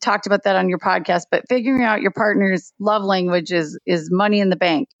talked about that on your podcast, but figuring out your partner's love language is money in the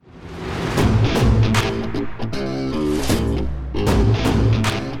bank.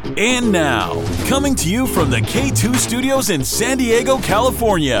 And now, coming to you from the K2 Studios in San Diego,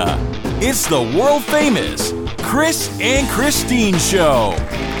 California, it's the world-famous Chris and Christine Show.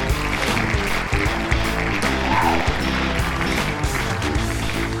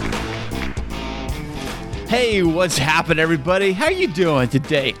 Hey, what's happening, everybody? How you doing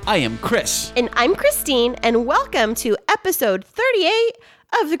today? I am Chris. And I'm Christine, and welcome to episode 38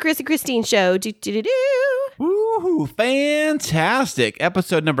 of the Chris and Christine Show. Woohoo, fantastic.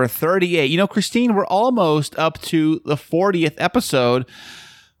 Episode number 38. You know, Christine, we're almost up to the 40th episode.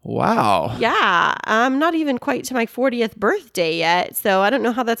 Wow. Yeah, I'm not even quite to my 40th birthday yet, so I don't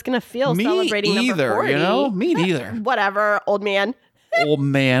know how that's going to feel celebrating number 40. You know? Me neither. Whatever, old man. Old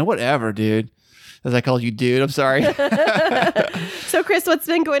man, whatever, dude. As I called you dude, I'm sorry. So, Chris, what's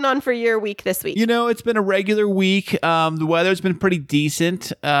been going on for your week this week? You know, it's been a regular week. The weather's been pretty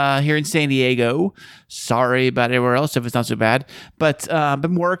decent here in San Diego. Sorry about everywhere else if it's not so bad. But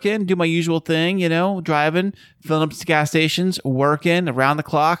been working, do my usual thing, you know, driving, filling up the gas stations, working around the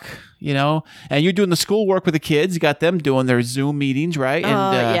clock, you know. And you're doing the schoolwork with the kids. You got them doing their Zoom meetings, right?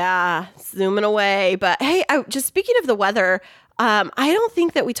 Yeah, zooming away. But hey, just speaking of the weather, I don't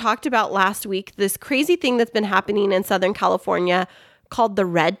think that we talked about last week this crazy thing that's been happening in Southern California called the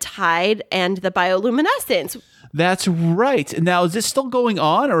red tide and the bioluminescence. That's right. Now, is this still going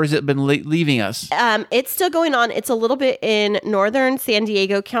on or has it been leaving us? It's still going on. It's a little bit in northern San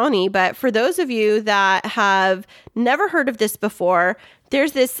Diego County. But for those of you that have never heard of this before,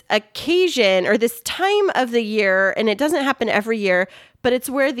 there's this occasion or this time of the year, and it doesn't happen every year, but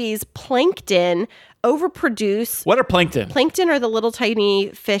it's where these plankton overproduce. What are plankton? Plankton are the little tiny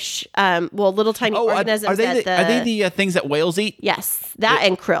fish, little tiny organisms. Are they the things that whales eat? Yes,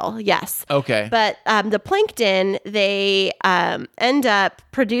 and krill, yes. Okay. But the plankton, they end up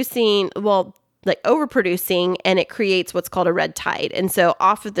producing, overproducing, and it creates what's called a red tide. And so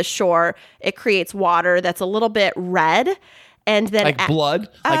off of the shore, it creates water that's a little bit red. And then like blood,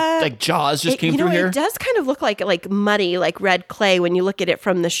 like Jaws just came through here. It does kind of look like muddy, like red clay when you look at it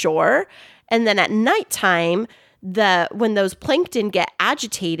from the shore. And then at nighttime, when those plankton get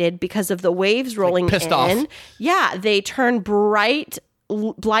agitated because of the waves rolling pissed off. Yeah, they turn bright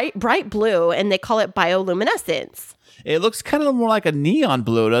blue, and they call it bioluminescence. It looks kind of more like a neon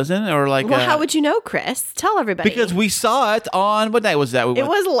blue, doesn't it? Or like how would you know, Chris? Tell everybody. Because we saw it on, what night was that? It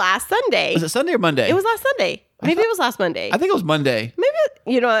was last Sunday. Was it Sunday or Monday? It was last Sunday. Maybe it was last Monday. I think it was Monday. Maybe,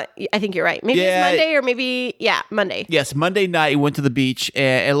 you know what? I think you're right. Maybe it's Monday or maybe, Monday. Yes, Monday night we went to the beach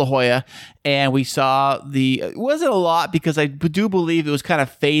in La Jolla and we saw it wasn't a lot because I do believe it was kind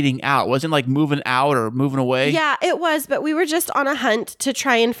of fading out. It wasn't like moving out or moving away. Yeah, it was, but we were just on a hunt to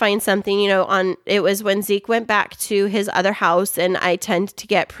try and find something, it was when Zeke went back to his other house, and I tend to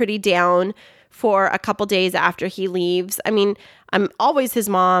get pretty down for a couple days after he leaves. I mean, I'm always his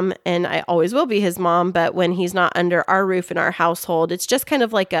mom and I always will be his mom, but when he's not under our roof in our household, it's just kind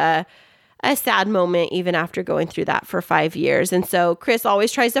of like a sad moment even after going through that for 5 years. And so Chris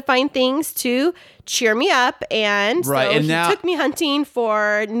always tries to find things to cheer me up, and he took me hunting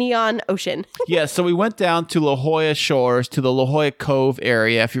for Neon Ocean. Yeah, so we went down to La Jolla Shores, to the La Jolla Cove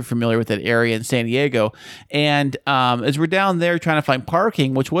area, if you're familiar with that area in San Diego. And as we're down there trying to find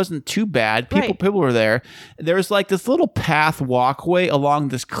parking, which wasn't too bad, people were there. There was like this little path walkway along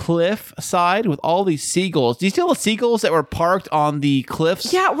this cliff side with all these seagulls. Do you see all the seagulls that were parked on the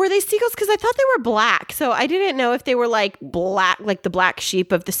cliffs? Yeah, were they seagulls? Because I thought they were black, so I didn't know if they were like black, like the black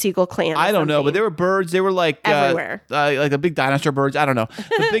sheep of the seagull clan. I don't know, but they were birds. They were like everywhere, like the big dinosaur birds. I don't know,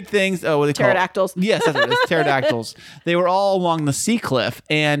 the big things. What are they pterodactyls? Called? Yes, that's what it is. Pterodactyls. They were all along the sea cliff,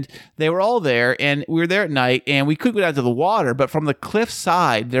 and they were all there. And we were there at night, and we could go down to the water, but from the cliff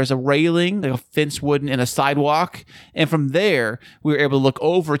side, there's a railing, like a fence wooden, and a sidewalk. And from there, we were able to look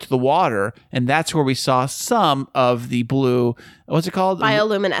over to the water, and that's where we saw some of the blue. What's it called?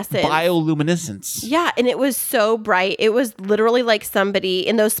 Bioluminescence. Yeah, and it was so bright. It was literally like somebody,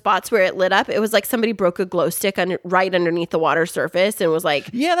 in those spots where it lit up, it was like somebody broke a glow stick right underneath the water surface and was like...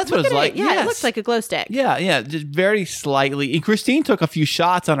 Yeah, that's what it was like. Yeah, yes. It looks like a glow stick. Yeah, just very slightly. And Christine took a few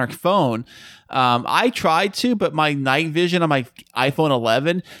shots on her phone. I tried to, but my night vision on my iPhone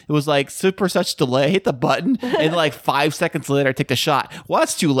 11, it was like super such delay. I hit the button and like 5 seconds later I take the shot. Well,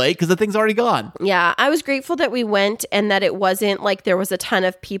 that's too late because the thing's already gone. Yeah, I was grateful that we went and that it wasn't like there was a ton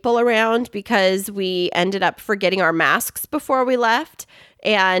of people around, because we ended up forgetting our masks before we left.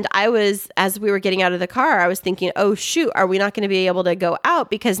 And as we were getting out of the car, I was thinking, oh, shoot, are we not going to be able to go out?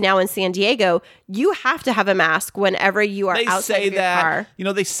 Because now in San Diego, you have to have a mask whenever you are outside of your car.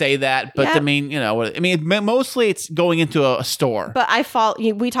 They say that, but mostly it's going into a store. But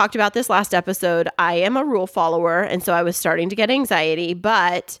we talked about this last episode. I am a rule follower, and so I was starting to get anxiety,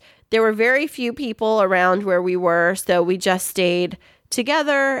 but there were very few people around where we were, so we just stayed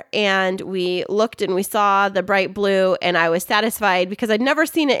together and we looked and we saw the bright blue, and I was satisfied because I'd never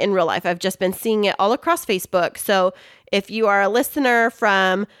seen it in real life. I've just been seeing it all across Facebook. So if you are a listener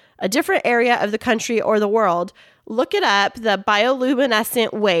from a different area of the country or the world, look it up, the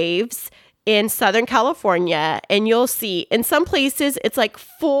bioluminescent waves in Southern California, and you'll see in some places it's like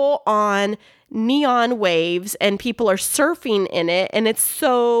full on neon waves and people are surfing in it, and it's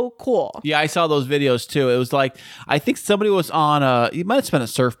so cool. Yeah, I saw those videos too. It was like, I think somebody was on it might have been a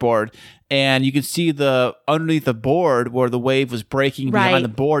surfboard, and you could see underneath the board where the wave was breaking behind the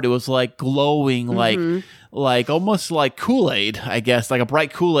board. It was like glowing, like almost like Kool-Aid, I guess, like a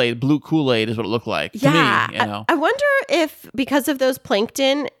bright Kool-Aid, blue Kool-Aid is what it looked like to me. I wonder if because of those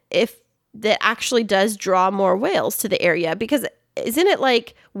plankton, if that actually does draw more whales to the area, because isn't it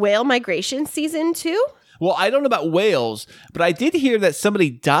like whale migration season too? Well, I don't know about whales, but I did hear that somebody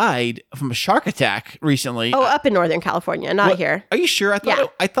died from a shark attack recently. Oh, up in Northern California, not here. Are you sure? I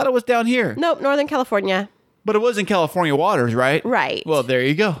thought it was down here. Nope, Northern California. But it was in California waters, right? Right. Well, there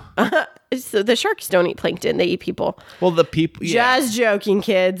you go. So the sharks don't eat plankton; they eat people. Well, the people. Yeah. Just joking,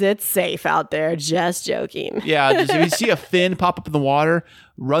 kids. It's safe out there. Just joking. Yeah. If you see a fin pop up in the water,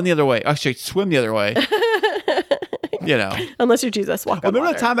 run the other way. Actually, swim the other way. Unless you're Jesus, walk on water.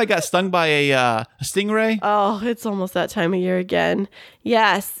 Remember the time I got stung by a stingray? Oh, it's almost that time of year again.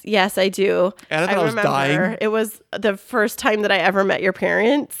 Yes, I do. And I was dying. It was the first time that I ever met your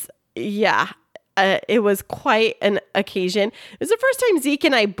parents. Yeah. It was quite an occasion. It was the first time Zeke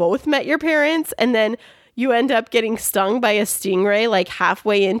and I both met your parents, and then you end up getting stung by a stingray like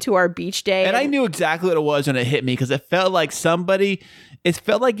halfway into our beach day. And I knew exactly what it was when it hit me, because it felt like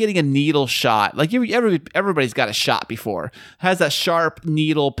getting a needle shot. Like everybody's got a shot before. It has that sharp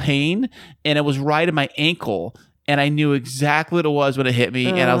needle pain, and it was right in my ankle. And I knew exactly what it was when it hit me.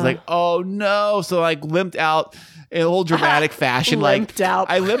 And I was like, oh no. So I limped out in a little dramatic fashion. I limped out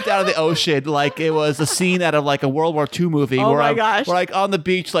of the ocean like it was a scene out of like a World War II movie. Gosh. We're like on the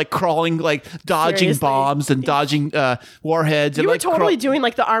beach, like crawling, like dodging bombs and dodging warheads. You were totally doing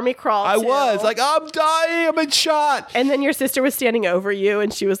like the army crawl. I was like, I'm dying. I'm in shot. And then your sister was standing over you,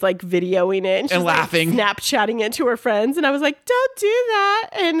 and she was like videoing it and laughing, Snapchatting it to her friends. And I was like, don't do that.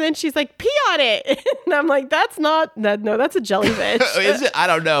 And then she's like, pee on it. And I'm like, that's a jellyfish. Is it? I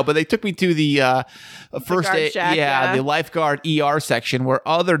don't know. But they took me to the first aid, the lifeguard ER section, where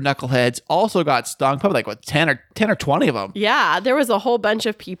other knuckleheads also got stung. Probably like 10 or 20 of them. Yeah, there was a whole bunch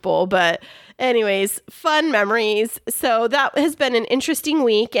of people. But anyways, fun memories. So that has been an interesting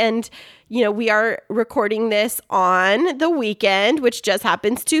week, and we are recording this on the weekend, which just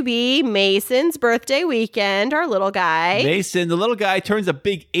happens to be Mason's birthday weekend, our little guy. Mason, the little guy, turns a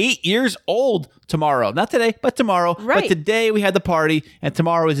big 8 years old tomorrow. Not today, but tomorrow. Right. But today we had the party, and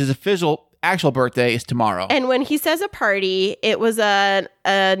tomorrow is his actual birthday is tomorrow. And when he says a party, it was not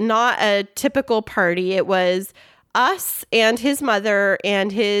a typical party. It was us and his mother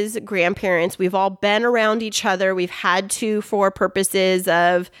and his grandparents. We've all been around each other. We've had to for purposes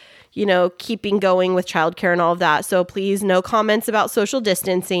of keeping going with childcare and all of that. So please, no comments about social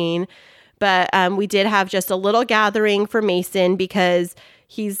distancing. But we did have just a little gathering for Mason because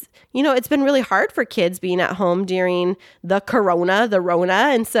he's, it's been really hard for kids being at home during the Rona.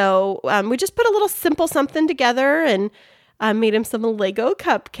 And so we just put a little simple something together and made him some Lego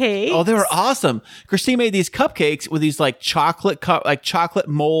cupcakes. Oh, they were awesome. Christine made these cupcakes with these like chocolate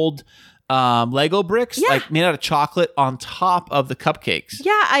mold Lego bricks, like made out of chocolate on top of the cupcakes.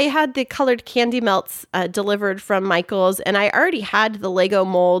 Yeah, I had the colored candy melts delivered from Michael's, and I already had the Lego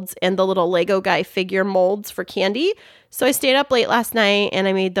molds and the little Lego guy figure molds for candy. So I stayed up late last night and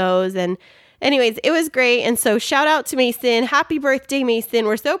I made those. And anyways, it was great. And so shout out to Mason. Happy birthday, Mason.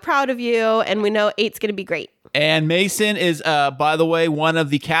 We're so proud of you. And we know 8's going to be great. And Mason is, by the way, one of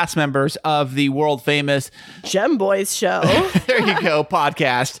the cast members of the world famous Gem Boys show. There you go,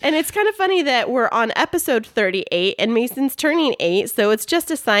 podcast. And it's kind of funny that we're on episode 38 and Mason's turning 8. So it's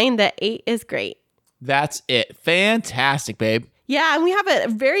just a sign that 8 is great. That's it. Fantastic, babe. Yeah, and we have a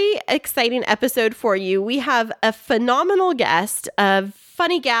very exciting episode for you. We have a phenomenal guest, a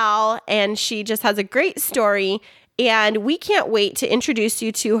funny gal, and she just has a great story. and we can't wait to introduce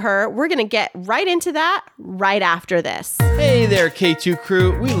you to her. We're going to get right into that right after this. Hey there, K2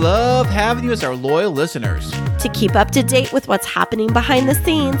 crew. We love having you as our loyal listeners. To keep up to date with what's happening behind the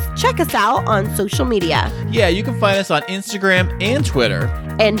scenes, check us out on social media. Yeah, you can find us on Instagram and Twitter.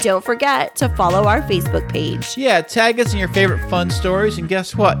 And don't forget to follow our Facebook page. Yeah, tag us in your favorite fun stories, and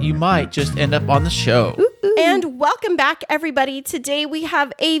guess what? You might just end up on the show. And welcome back, everybody. Today we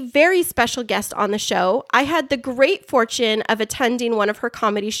have a very special guest on the show. I had the great fortune of attending one of her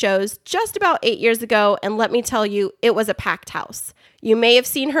comedy shows just about 8 years ago, and let me tell you, it was a packed house. You may have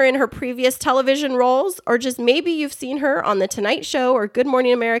seen her in her previous television roles, or just maybe you've seen her on The Tonight Show or Good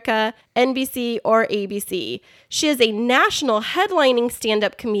Morning America, NBC, or ABC. She is a national headlining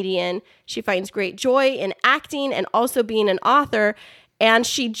stand-up comedian. She finds great joy in acting and also being an author, and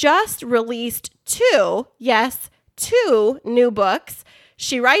she just released two new books.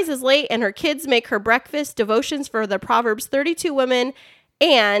 She rises late and her kids make her breakfast, devotions for the Proverbs 32 women,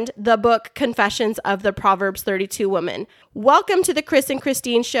 and the book Confessions of the Proverbs 32 Women. Welcome to the Chris and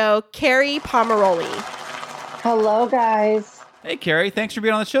Christine Show, Kerri Pomarolli. Hello, guys. Hey, Kerri. Thanks for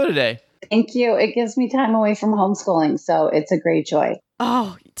being on the show today. Thank you. It gives me time away from homeschooling, so it's a great joy.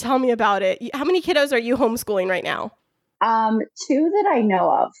 Oh, tell me about it. How many kiddos are you homeschooling right now? Two that I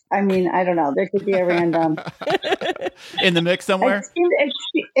know of. I mean, I don't know. There could be a random In the mix somewhere?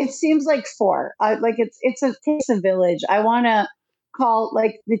 It seems like four. Like it takes a village. I want to call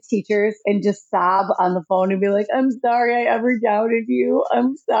like the teachers and just sob on the phone and be like, "I'm sorry I ever doubted you.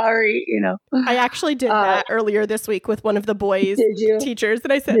 I'm sorry." You know. I actually did that earlier this week with one of the boys' teachers,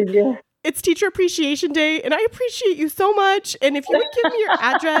 and I said, "It's Teacher Appreciation Day, and I appreciate you so much. And if you would give me your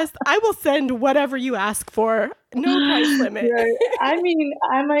address, I will send whatever you ask for. No price limit." Right. I mean,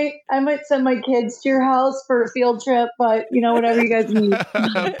 I might send my kids to your house for a field trip, but whatever you guys need.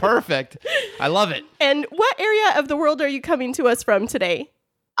 Perfect. I love it. And what area of the world are you coming to us from today?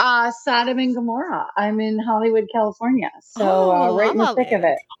 Sodom and Gomorrah. I'm in Hollywood, California. So right in the thick of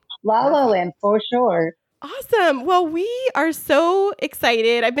it. La La Land for sure. Awesome. Well, we are so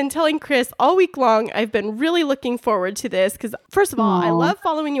excited. I've been telling Chris all week long, I've been really looking forward to this because, first of all, I love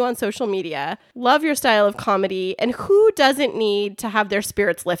following you on social media, love your style of comedy, and who doesn't need to have their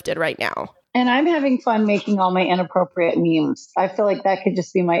spirits lifted right now? And I'm having fun making all my inappropriate memes. I feel like that could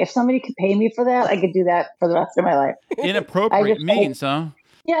just be if somebody could pay me for that, I could do that for the rest of my life. Inappropriate memes, huh?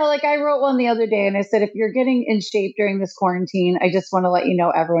 Yeah, like I wrote one the other day and I said, if you're getting in shape during this quarantine, I just want to let you know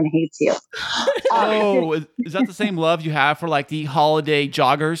everyone hates you. Oh, is that the same love you have for like the holiday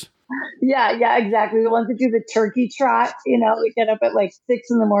joggers? Yeah, exactly. The ones that do the turkey trot, we get up at like 6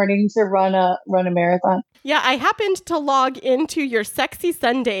 a.m. to run a marathon. Yeah, I happened to log into your Sexy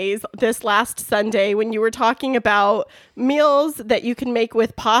Sundays this last Sunday when you were talking about meals that you can make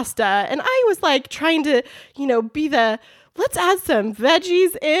with pasta. And I was like trying to, be let's add some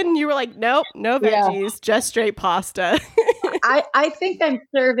veggies in. You were like, nope, no veggies, just straight pasta. I think I'm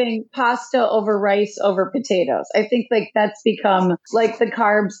serving pasta over rice over potatoes. I think like that's become like the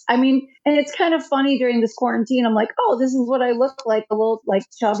carbs. I mean, and it's kind of funny during this quarantine. I'm like, oh, this is what I look like, a little like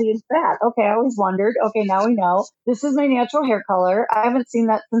chubby and fat. Okay, I always wondered. Okay, now we know. This is my natural hair color. I haven't seen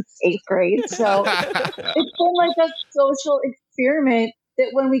that since 8th grade. So it's been like a social experiment. That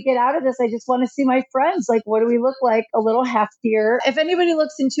when we get out of this, I just want to see my friends. Like, what do we look like? A little heftier. If anybody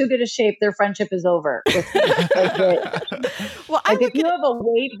looks in too good a shape, their friendship is over. Well, if you have a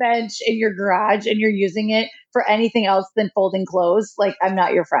weight bench in your garage and you're using it for anything else than folding clothes, like I'm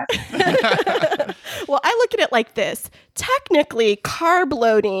not your friend. Well, I look at it like this. Technically, carb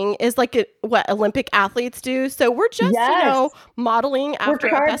loading is like what Olympic athletes do. So we're just, modeling after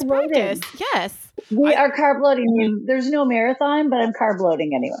a best practice. Yes. We are carb loading. I mean, there's no marathon, but I'm carb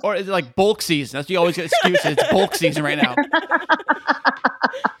loading anyway. Or is it like bulk season? That's you always get excuses. It's bulk season right now.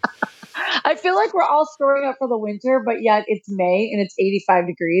 I feel like we're all storing up for the winter, but yet it's May and it's 85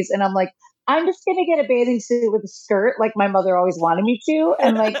 degrees. And I'm like, I'm just going to get a bathing suit with a skirt like my mother always wanted me to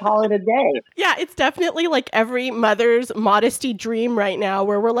and like call it a day. Yeah, it's definitely like every mother's modesty dream right now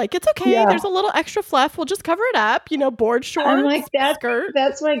where we're like, it's okay. Yeah. There's a little extra fluff. We'll just cover it up, board shorts, I'm like, skirt.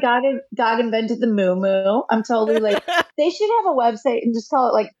 That's why God invented the moo-moo. I'm totally like, they should have a website and just call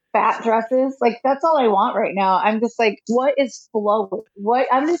it like fat dresses. Like that's all I want right now. I'm just like, what is flowy?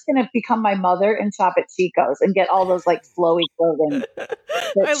 I'm just going to become my mother and shop at Chico's and get all those like flowy clothing.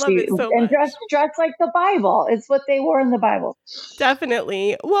 I love it so and much. dress like the Bible. It's what they wore in the Bible.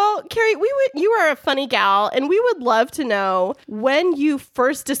 Definitely. Well, Kerri, you are a funny gal, and we would love to know when you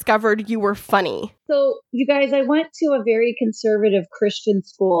first discovered you were funny. So, you guys, I went to a very conservative Christian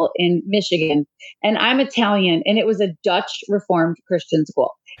school in Michigan, and I'm Italian, and it was a Dutch Reformed Christian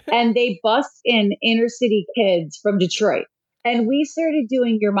school. And they bussed in inner city kids from Detroit. And we started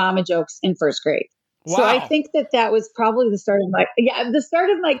doing your mama jokes in first grade. Wow. So I think that was probably the start of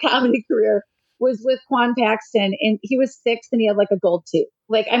my comedy career was with Quan Paxton, and he was 6 and he had like a gold tooth.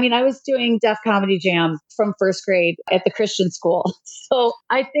 I was doing Def Comedy Jam from first grade at the Christian school. So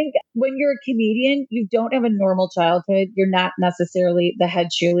I think when you're a comedian, you don't have a normal childhood. You're not necessarily the head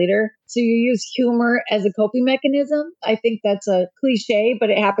cheerleader. So you use humor as a coping mechanism. I think that's a cliche, but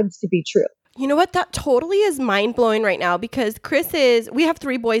it happens to be true. You know what? That totally is mind-blowing right now because we have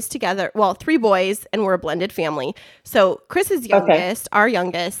 3 boys together. Well, 3 boys, and we're a blended family. So Chris's youngest, our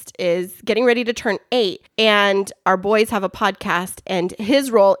youngest, is getting ready to turn 8. And our boys have a podcast, and his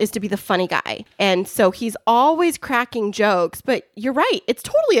role is to be the funny guy. And so he's always cracking jokes. But you're right. It's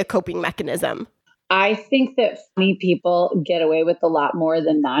totally a coping mechanism. I think that funny people get away with a lot more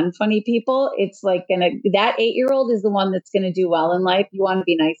than non-funny people. It's like that 8-year-old is the one that's going to do well in life. You want to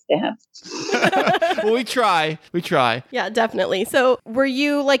be nice to him. Well, we try. Yeah, definitely. So were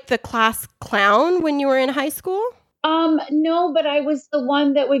you like the class clown when you were in high school? No, but I was the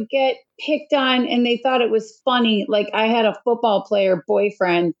one that would get picked on and they thought it was funny. Like I had a football player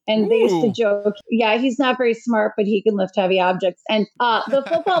boyfriend and they used to joke, yeah, he's not very smart, but he can lift heavy objects. And the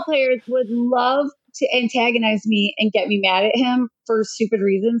football players would love to antagonize me and get me mad at him for stupid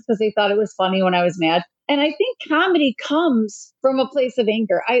reasons because they thought it was funny when I was mad. And I think comedy comes from a place of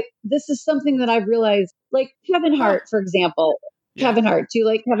anger. This is something that I've realized, like Kevin Hart, for example. Yeah. Kevin Hart. Do you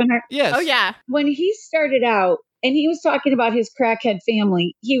like Kevin Hart? Yes. Oh, yeah. When he started out and he was talking about his crackhead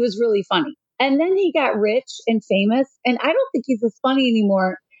family, he was really funny. And then he got rich and famous. And I don't think he's as funny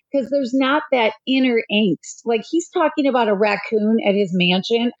anymore because there's not that inner angst. Like he's talking about a raccoon at his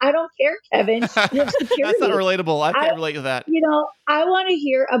mansion. I don't care, Kevin. That's not relatable. I can't relate to that. I want to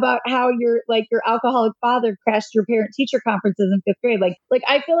hear about how your alcoholic father crashed your parent-teacher conferences in 5th grade. Like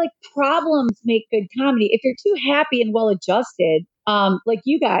I feel like problems make good comedy. If you're too happy and well-adjusted, like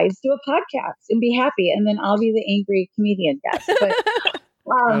you guys, do a podcast and be happy, and then I'll be the angry comedian guest.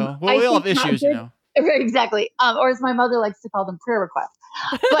 But we all have issues, you know. Exactly. Or as my mother likes to call them, prayer requests.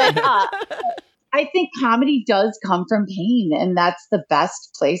 But I think comedy does come from pain, and that's the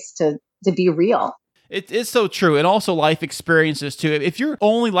best place to be real. It is so true. And also life experiences too. If your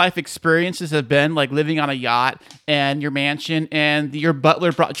only life experiences have been like living on a yacht and your mansion and your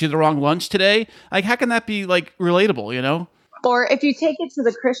butler brought you the wrong lunch today, like how can that be like relatable, you know? Or if you take it to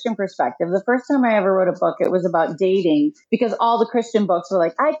the Christian perspective, the first time I ever wrote a book, it was about dating because all the Christian books were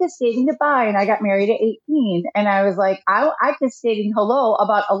like, I kissed dating goodbye and I got married at 18. And I was like, I kissed dating hello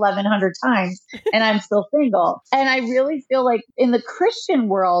about 1,100 times and I'm still single. And I really feel like in the Christian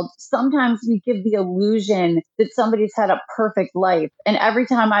world, sometimes we give the illusion that somebody's had a perfect life. And every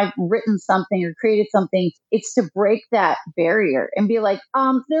time I've written something or created something, it's to break that barrier and be like,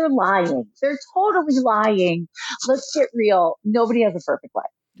 they're lying. They're totally lying. Let's get real. Nobody has a perfect life.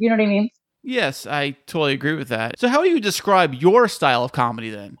 You know what I mean? Yes, I totally agree with that. So how do you describe your style of comedy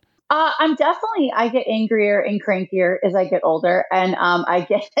then? I get angrier and crankier as I get older. And I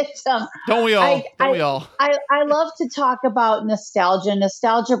get, don't we all? Don't we all? I love to talk about nostalgia.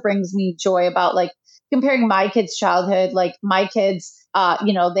 Nostalgia brings me joy about like comparing my kids' childhood, like my kids,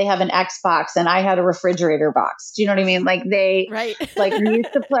 they have an Xbox and I had a refrigerator box. Do you know what I mean? Like right. Like we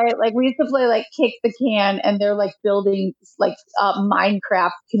used to play like kick the can and they're like building like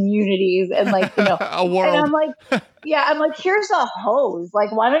Minecraft communities and like, a world. And I'm like, here's a hose.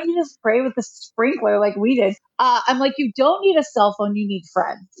 Like, why don't you just spray with the sprinkler like we did? I'm like, you don't need a cell phone. You need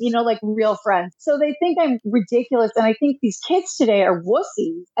friends, like real friends. So they think I'm ridiculous. And I think these kids today are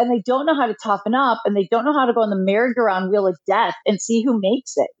wussies and they don't know how to toughen up and they don't know how to go on the merry-go-round wheel of death and see who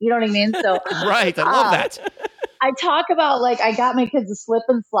makes it. You know what I mean? So right. I love that. I talk about like, I got my kids a slip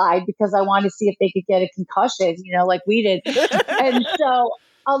and slide because I wanted to see if they could get a concussion, like we did. And so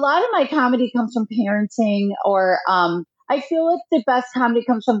a lot of my comedy comes from parenting or, I feel like the best comedy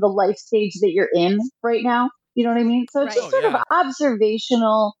comes from the life stage that you're in right now. You know what I mean? So it's just sort of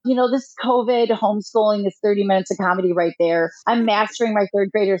observational. This COVID homeschooling is 30 minutes of comedy right there. I'm mastering my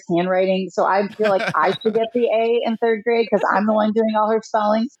 3rd grader's handwriting. So I feel like I should get the A in 3rd grade because I'm the one doing all her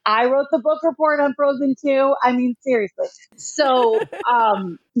spelling. I wrote the book report on Frozen 2. I mean, seriously. So, so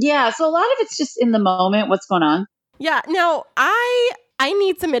a lot of it's just in the moment. What's going on? Yeah. No, I I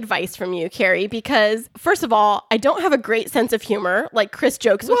need some advice from you, Kerri, because first of all, I don't have a great sense of humor. Like Chris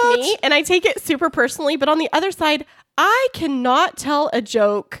jokes with me and I take it super personally. But on the other side, I cannot tell a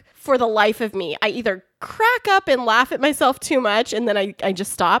joke for the life of me. I either crack up and laugh at myself too much and then I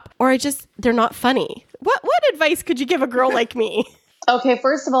just stop, or they're not funny. What advice could you give a girl like me? Okay,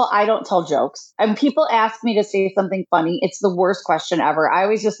 first of all, I don't tell jokes. And people ask me to say something funny. It's the worst question ever. I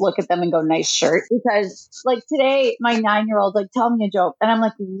always just look at them and go, nice shirt. Because like today, my 9-year-old, like, tell me a joke. And I'm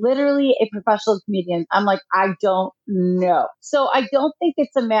like, literally a professional comedian. I'm like, I don't know. So I don't think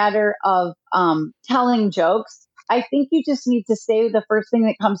it's a matter of telling jokes. I think you just need to say the first thing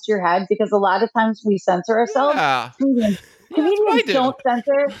that comes to your head, because a lot of times we censor ourselves. Yeah. Comedians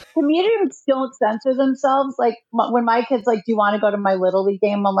don't censor themselves. Like when my kid's like, do you want to go to my Little League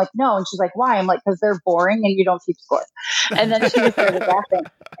game? I'm like, no. And she's like, why? I'm like, because they're boring and you don't keep score. And then she just started laughing.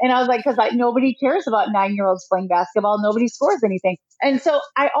 And I was like, because nobody cares about 9-year-olds playing basketball. Nobody scores anything. And so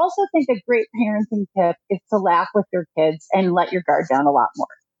I also think a great parenting tip is to laugh with your kids and let your guard down a lot more.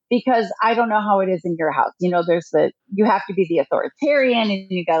 Because I don't know how it is in your house. You know, you have to be the authoritarian and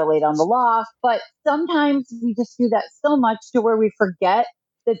you got to lay down the law. But sometimes we just do that so much to where we forget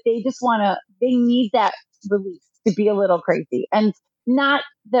that they need that release to be a little crazy. And not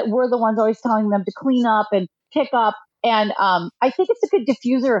that we're the ones always telling them to clean up and pick up. And I think it's a good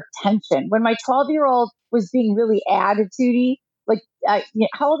diffuser of tension. When my 12-year-old was being really attitudey, like,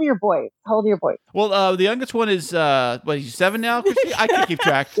 how old are your boys? Well, the youngest one is, he's 7 now? I can't keep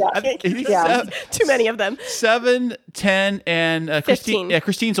track. Yeah. Too many of them. 7, 10, and 15.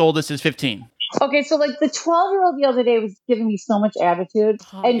 Christine's oldest is 15. Okay, so like the 12-year-old the other day was giving me so much attitude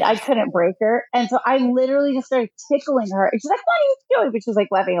and I couldn't break her. And so I literally just started tickling her. And she's like, what are you doing? But she's like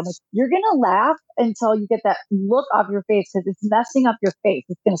laughing. I'm like, you're going to laugh until you get that look off your face because it's messing up your face.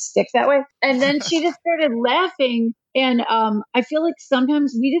 It's going to stick that way. And then she just started laughing. And I feel like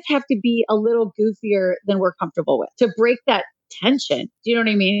sometimes we just have to be a little goofier than we're comfortable with to break that tension. Do you know what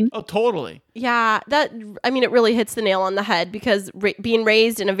I mean? Oh, totally. Yeah, it really hits the nail on the head because being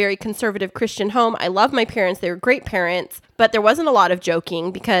raised in a very conservative Christian home, I love my parents. They were great parents, but there wasn't a lot of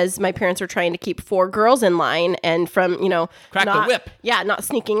joking because my parents were trying to keep 4 girls in line and from, crack the whip. Yeah, not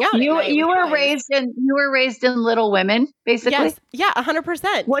sneaking out. You were raised in Little Women, basically. Yes, yeah,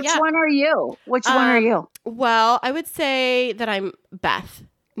 100%. Which one are you? Well, I would say that I'm Beth.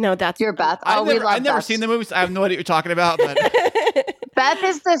 No, you're Beth. I've never seen the movies. I have no idea what you're talking about. But Beth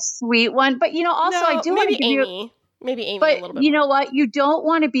is the sweet one, but also I do want to give Amy. Maybe Amy but a little bit. You know what? You don't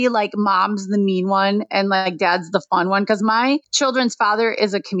want to be like mom's the mean one and like dad's the fun one. Because my children's father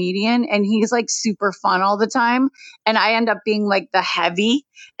is a comedian and he's like super fun all the time. And I end up being like the heavy.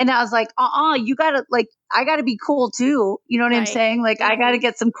 And I was like, you gotta I gotta be cool too. You know what I'm saying? Like I gotta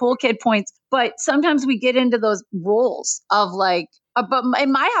get some cool kid points. But sometimes we get into those roles of like, but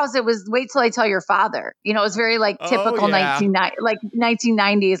in my house, it was wait till I tell your father. It was very like typical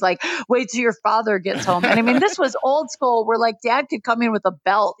 1990s, like wait till your father gets home. And I mean, this was old school where like dad could come in with a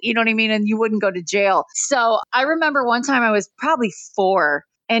belt, you know what I mean? And you wouldn't go to jail. So I remember one time I was probably 4.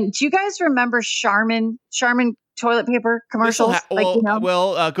 And do you guys remember Charmin toilet paper commercials?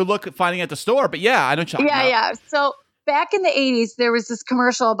 Good luck finding it at the store. But yeah, I know. Yeah. So back in the 80s, there was this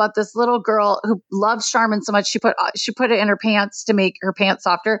commercial about this little girl who loved Charmin so much she put it in her pants to make her pants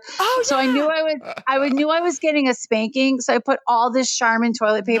softer. Oh, so yeah. I knew I was getting a spanking. So I put all this Charmin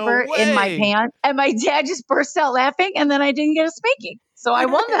toilet paper in my pants, and my dad just burst out laughing, and then I didn't get a spanking. So I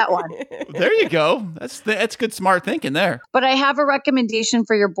won that one. There you go. That's good, smart thinking there. But I have a recommendation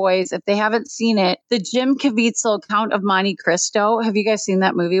for your boys if they haven't seen it. The Jim Caviezel Count of Monte Cristo. Have you guys seen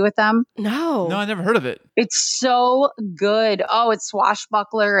that movie with them? No, I never heard of it. It's so good. Oh, it's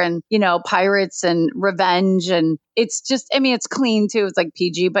swashbuckler and pirates and revenge, and it's just, it's clean too. It's like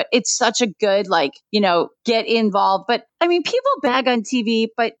PG, but it's such a good get involved. But I mean, people bag on TV,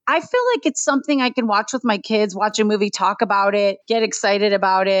 but I feel like it's something I can watch with my kids, watch a movie, talk about it, get excited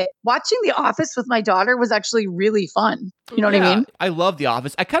about it. Watching The Office with my daughter was actually really fun. You know what I mean? I love The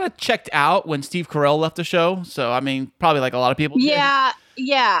Office. I kind of checked out when Steve Carell left the show. So, I mean, probably like a lot of people did.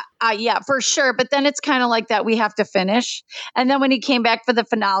 Yeah, for sure. But then it's kind of like that we have to finish. And then when he came back for the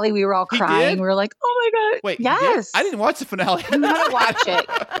finale, we were all crying. We were like, oh my God. Wait, yes. I didn't watch the finale. You gotta watch it.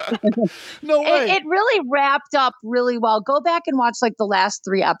 No way. It really wrapped up really well. Go back and watch like the last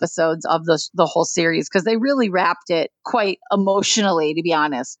 3 episodes of the whole series because they really wrapped it quite emotionally, to be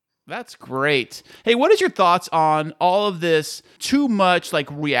honest. That's great. Hey, what is your thoughts on all of this too much like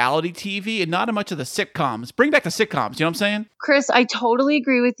reality TV and not much of the sitcoms? Bring back the sitcoms, you know what I'm saying? Chris, I totally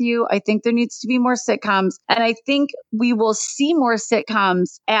agree with you. I think there needs to be more sitcoms. And I think we will see more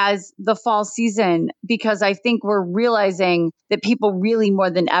sitcoms as the fall season, because I think we're realizing that people really more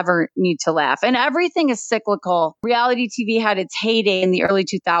than ever need to laugh. And everything is cyclical. Reality TV had its heyday in the early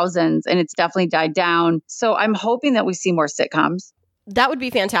 2000s, and it's definitely died down. So I'm hoping that we see more sitcoms. That would be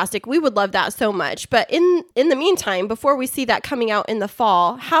fantastic. We would love that so much. But in the meantime, before we see that coming out in the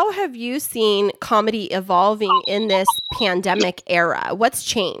fall, how have you seen comedy evolving in this pandemic era? What's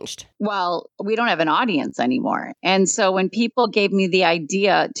changed? Well, we don't have an audience anymore. And so when people gave me the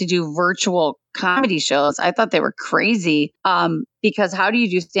idea to do virtual comedy shows, I thought they were crazy. Because how do you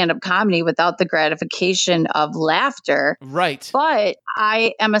do stand-up comedy without the gratification of laughter? Right. But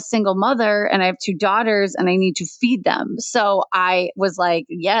I am a single mother and I have 2 daughters and I need to feed them. So I was like,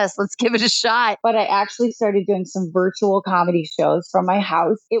 yes, let's give it a shot. But I actually started doing some virtual comedy shows from my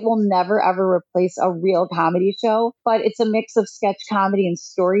house. It will never, ever replace a real comedy show, but it's a mix of sketch comedy and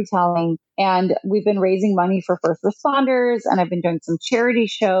storytelling. And we've been raising money for first responders, and I've been doing some charity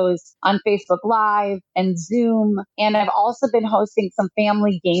shows on Facebook Live and Zoom. And I've also been hosting some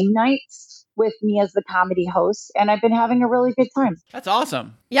family game nights with me as the comedy host, and I've been having a really good time. That's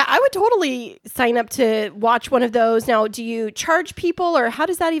awesome. Yeah, I would totally sign up to watch one of those. Now, do you charge people, or how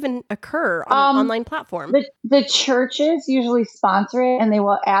does that even occur on an online platform? The churches usually sponsor it, and they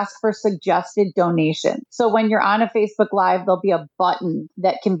will ask for suggested donations. So when you're on a Facebook Live, there'll be a button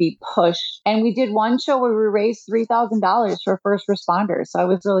that can be pushed. And we did one show where we raised $3,000 for first responders. So I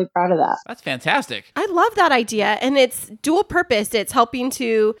was really proud of that. That's fantastic. I love that idea. And it's dual purpose. It's helping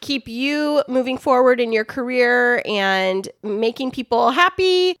to keep you moving forward in your career and making people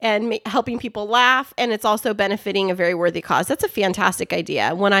happy and helping people laugh. And it's also benefiting a very worthy cause. That's a fantastic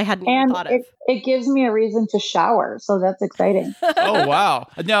idea. One I hadn't even thought of. It gives me a reason to shower. So that's exciting. Oh, wow.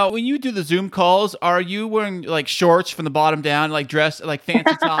 Now, when you do the Zoom calls, are you wearing like shorts from the bottom down, like dressed like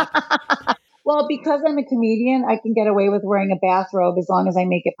fancy top? Well, because I'm a comedian, I can get away with wearing a bathrobe as long as I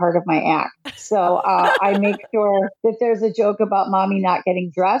make it part of my act. So I make sure that there's a joke about mommy not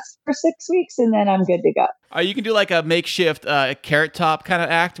getting dressed for 6 weeks, and then I'm good to go. You can do like a makeshift carrot top kind of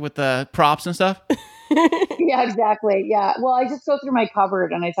act with the props and stuff? Yeah, exactly. Yeah. Well, I just go through my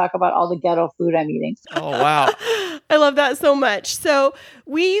cupboard and I talk about all the ghetto food I'm eating. Oh, wow. I love that so much. So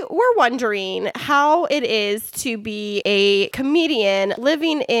we were wondering how it is to be a comedian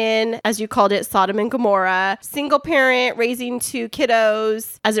living in, as you called it, Sodom and Gomorrah, single parent, raising 2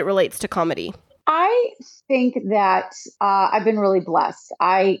 kiddos as it relates to comedy. I think that I've been really blessed.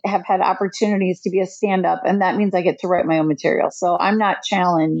 I have had opportunities to be a stand-up, and that means I get to write my own material. So I'm not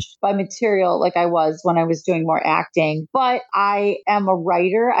challenged by material like I was when I was doing more acting. But I am a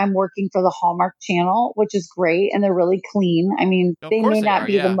writer. I'm working for the Hallmark Channel, which is great, and they're really clean. I mean, they may not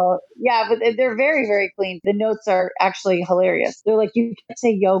be the most, but they're very, very clean. The notes are actually hilarious. They're like, you can't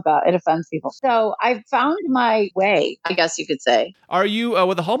say yoga; it offends people. So I've found my way, I guess you could say. Are you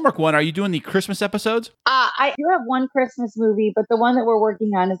with the Hallmark one? Are you doing the Christmas episodes? I do have one Christmas movie, but the one that we're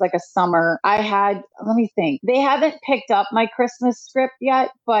working on is like a summer. Let me think. They haven't picked up my Christmas script yet,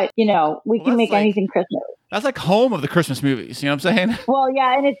 but we can make anything Christmas. That's like home of the Christmas movies. You know what I'm saying? Well,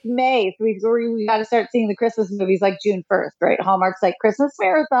 yeah, and it's May. So we got to start seeing the Christmas movies like June 1st, right? Hallmark's like Christmas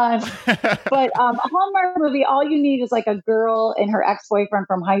marathon. But a Hallmark movie, all you need is like a girl and her ex-boyfriend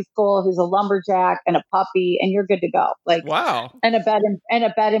from high school who's a lumberjack and a puppy, and you're good to go. Like, wow. And a bed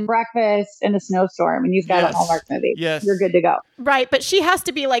and breakfast and a snowstorm, and you've got a Hallmark movie. Yes. You're good to go. Right, but she has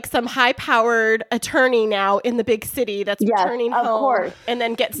to be like some high-powered attorney now in the big city that's returning home, course. And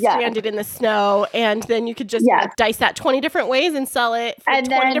then gets stranded in the snow, and then you could just dice that 20 different ways and sell it for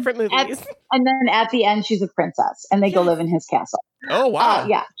 20 different movies. And then at the end, she's a princess, and they go live in his castle. Oh wow!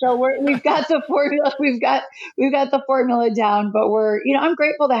 Yeah, so we've got the formula. We've got the formula down. But I'm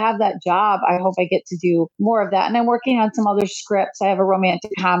grateful to have that job. I hope I get to do more of that. And I'm working on some other scripts. I have a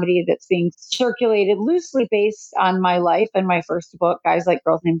romantic comedy that's being circulated loosely based on my life and my first book, Guys Like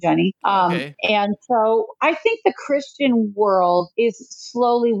Girls Named Jenny. And so I think the Christian world is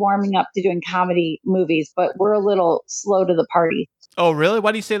slowly warming up to doing comedy movies, but we're a little slow to the party. Oh, really?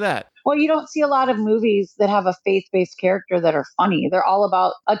 Why do you say that? Well, you don't see a lot of movies that have a faith-based character that are funny. They're all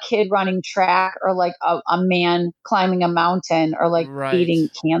about a kid running track or like a man climbing a mountain or like Right. beating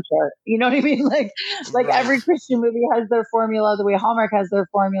cancer. You know what I mean? Like Right. every Christian movie has their formula, the way Hallmark has their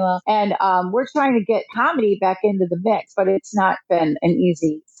formula. And we're trying to get comedy back into the mix, but it's not been an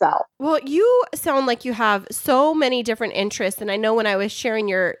easy sell. Well, you sound like you have so many different interests. And I know when I was sharing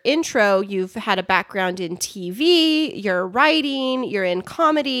your intro, you've had a background in TV, you're writing, you're in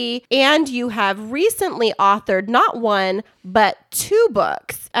comedy, and you have recently authored not one, but 2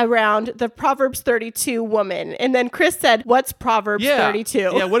 books around the Proverbs 32 woman. And then Chris said, "What's Proverbs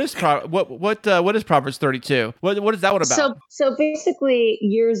 32?" Yeah, what is Proverbs 32? What is that one about? So basically,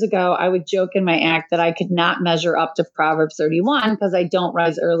 years ago, I would joke in my act that I could not measure up to Proverbs 31 because I don't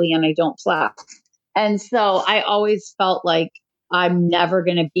rise early and I don't flap. And so I always felt like I'm never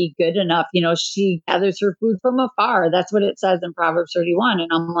going to be good enough. You know, she gathers her food from afar. That's what it says in Proverbs 31. And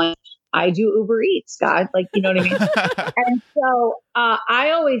I'm like, I do Uber Eats, God. Like, you know what I mean? And so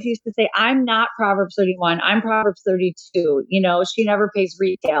I always used to say, I'm not Proverbs 31. I'm Proverbs 32. You know, she never pays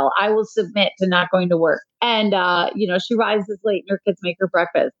retail. I will submit to not going to work. And, you know, she rises late and her kids make her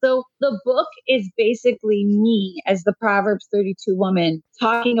breakfast. So the book is basically me as the Proverbs 32 woman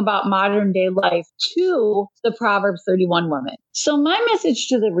talking about modern day life to the Proverbs 31 woman. So my message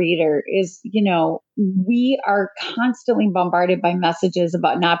to the reader is, you know, we are constantly bombarded by messages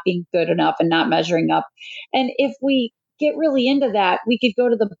about not being good enough and not measuring up. And if we get really into that, we could go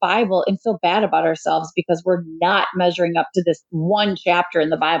to the Bible and feel bad about ourselves because we're not measuring up to this one chapter in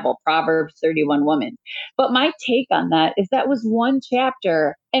the Bible, Proverbs 31 woman. But my take on that is that was one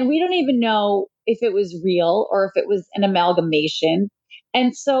chapter, and we don't even know if it was real or if it was an amalgamation.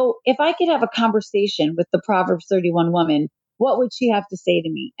 And so if I could have a conversation with the Proverbs 31 woman, what would she have to say to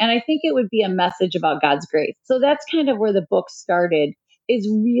me? And I think it would be a message about God's grace. So that's kind of where the book started, is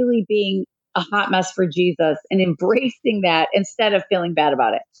really being a hot mess for Jesus and embracing that instead of feeling bad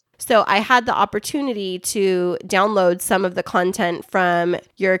about it. So I had the opportunity to download some of the content from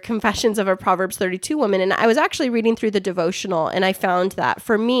your Confessions of a Proverbs 32 Woman. And I was actually reading through the devotional, and I found that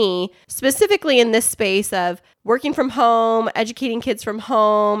for me, specifically in this space of working from home, educating kids from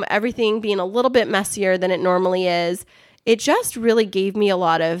home, everything being a little bit messier than it normally is, it just really gave me a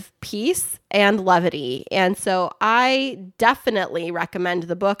lot of peace and levity. And so I definitely recommend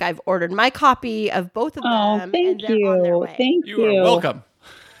the book. I've ordered my copy of both of them. Oh, thank you. Thank you. You are welcome.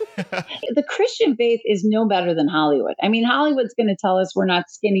 The Christian faith is no better than Hollywood. I mean, Hollywood's going to tell us we're not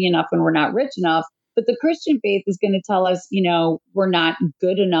skinny enough and we're not rich enough. But the Christian faith is going to tell us, you know, we're not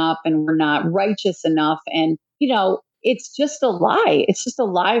good enough and we're not righteous enough. And, you know, it's just a lie. It's just a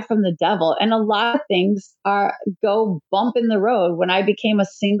lie from the devil. And a lot of things go bump in the road. When I became a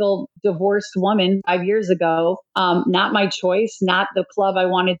single divorced woman 5 years ago, not my choice, not the club I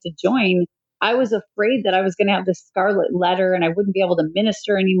wanted to join, I was afraid that I was going to have this scarlet letter and I wouldn't be able to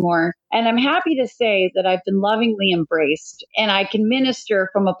minister anymore. And I'm happy to say that I've been lovingly embraced and I can minister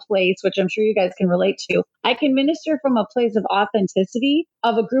from a place, which I'm sure you guys can relate to. I can minister from a place of authenticity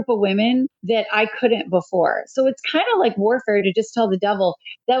of a group of women that I couldn't before. So it's kind of like warfare to just tell the devil,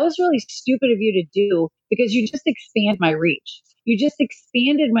 that was really stupid of you to do because you just expand my reach. You just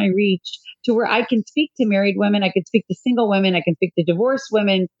expanded my reach to where I can speak to married women, I can speak to single women, I can speak to divorced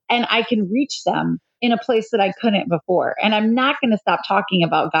women, and I can reach them in a place that I couldn't before. And I'm not going to stop talking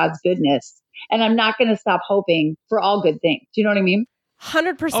about God's goodness, and I'm not going to stop hoping for all good things. Do you know what I mean?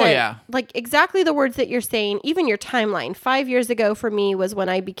 100%. Oh, yeah. Like exactly the words that you're saying, even your timeline. 5 years ago for me was when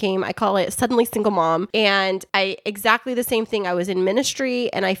I became, I call it suddenly single mom. And exactly the same thing. I was in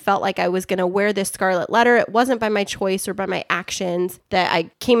ministry and I felt like I was going to wear this scarlet letter. It wasn't by my choice or by my actions that I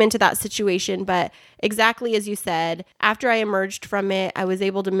came into that situation. But exactly as you said, after I emerged from it, I was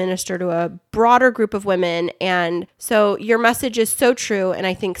able to minister to a broader group of women. And so your message is so true. And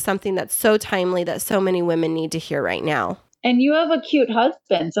I think something that's so timely that so many women need to hear right now. And you have a cute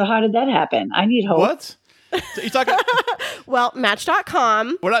husband. So how did that happen? I need hope. What? So you're talking? Well,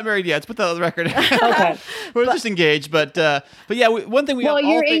 Match.com. We're not married yet. Let's put that on the record. Okay. We're just engaged. But yeah, one thing we well, all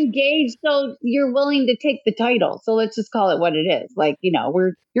you're think- engaged, so you're willing to take the title. So let's just call it what it is. Like, you know,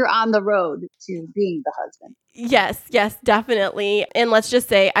 you're on the road to being the husband. Yes, definitely. And let's just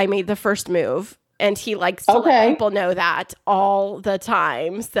say I made the first move. And he likes to let people know that all the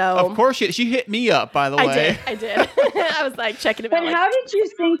time. So of course she hit me up, by the way. I did. I was like checking him out. But how did you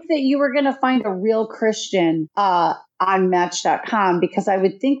think that you were going to find a real Christian on Match.com? Because I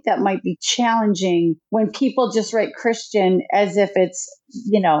would think that might be challenging when people just write Christian as if it's,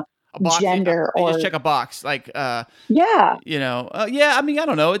 you know, gender I or just check a box like yeah. yeah, I mean, I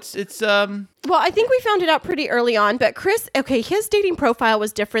don't know. It's Well, I think we found it out pretty early on, but Chris, okay, his dating profile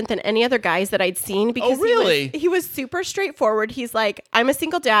was different than any other guys that I'd seen because really? he was super straightforward. He's like, I'm a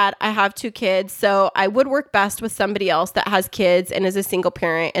single dad. I have 2 kids, so I would work best with somebody else that has kids and is a single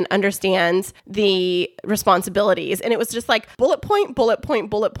parent and understands the responsibilities. And it was just like bullet point, bullet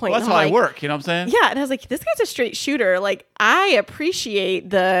point, bullet point. well, that's how I work. You know what I'm saying? Yeah, and I was like, this guy's a straight shooter. Like, I appreciate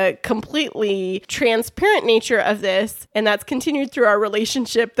the completely transparent nature of this, and that's continued through our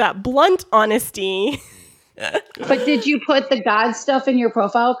relationship, that blunt honesty. But did you put the God stuff in your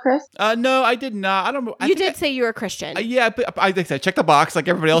profile, Chris? No, I did not. I don't. You did say you were a Christian. Yeah, but I think I checked the box like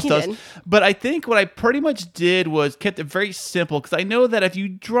everybody else does. did. But I think what I pretty much did was kept it very simple because I know that if you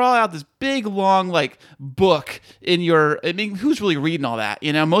draw out this big long like book in your, I mean, who's really reading all that?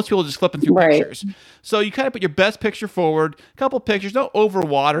 Most people are just flipping through Right. pictures. So you kind of put your best picture forward, a couple pictures, don't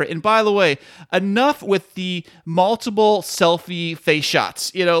overwater. And by the way, enough with the multiple selfie face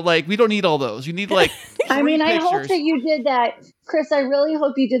shots. Like we don't need all those. You need like. I mean, I hope pictures. that you did that. Chris, I really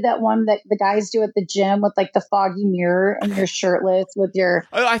hope you did that one that the guys do at the gym with like the foggy mirror and you're shirtless with your.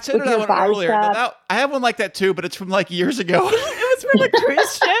 I sent her that one earlier. Now, I have one like that too, but it's from like years ago. It was from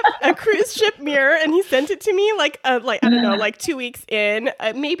a cruise ship mirror, and he sent it to me like I don't know, like 2 weeks in.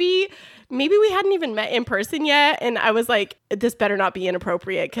 Maybe we hadn't even met in person yet, and I was like, this better not be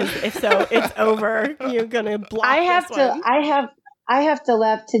inappropriate because if so, it's over. You're gonna block. I have to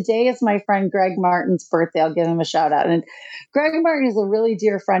laugh. Today is my friend Greg Martin's birthday. I'll give him a shout out. And Greg Martin is a really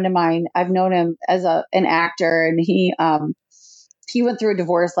dear friend of mine. I've known him as an actor, and he went through a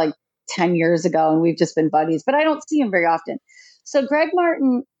divorce like 10 years ago, and we've just been buddies, but I don't see him very often. So Greg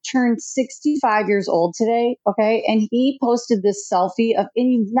Martin turned 65 years old today. Okay. And he posted this selfie and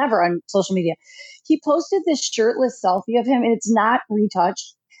he's never on social media. He posted this shirtless selfie of him, and it's not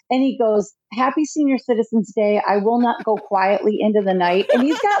retouched. And he goes, "Happy Senior Citizens Day. I will not go quietly into the night." And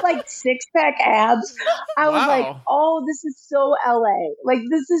he's got like 6-pack abs. I was like, oh, this is so LA. Like,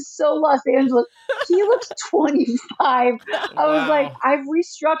 this is so Los Angeles. He looks 25. I was like, I've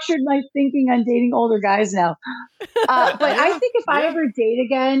restructured my thinking on dating older guys now. But I think if I ever date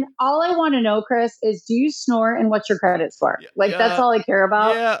again, all I want to know, Chris, is do you snore and what's your credit score? Like, that's all I care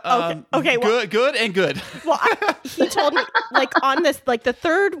about. Yeah. Okay. Well, good and good. Well, he told me like on this, like the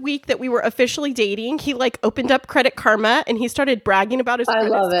third week that we were officially dating, he like opened up Credit Karma and he started bragging about his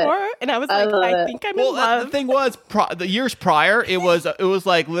credit score. And I was like, I think I'm in love. The thing was, the years prior, it was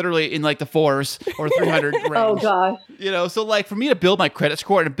like literally in like the 4s or 300 range. Oh gosh. So like for me to build my credit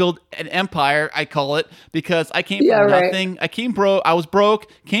score and to build an empire, I call it, because I came from nothing. I was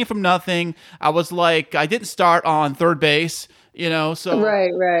broke, came from nothing. I was like, I didn't start on third base. So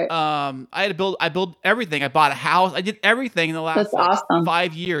right. I built everything. I bought a house. I did everything in the last awesome.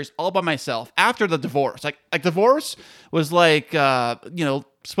 5 years, all by myself. After the divorce, like divorce was like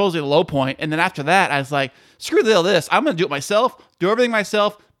supposedly the low point, and then after that, I was like, screw all this. I'm gonna do it myself. Do everything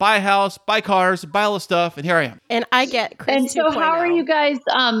myself. Buy a house, buy cars, buy all this stuff, and here I am. And I get Chris. And so, 2.0. how are you guys?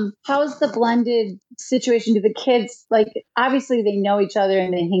 How's the blended situation? Do the kids obviously they know each other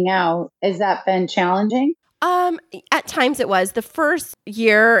and they hang out? Has that been challenging? At times it was. The first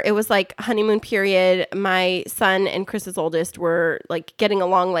year, it was like honeymoon period. My son and Chris's oldest were like getting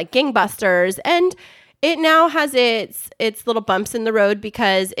along like gangbusters, and it now has its little bumps in the road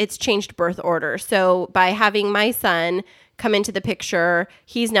because it's changed birth order. So by having my son come into the picture,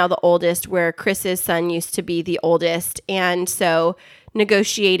 he's now the oldest, where Chris's son used to be the oldest, and so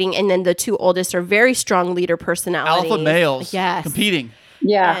negotiating, and then the 2 oldest are very strong leader personalities, alpha males, yes, competing,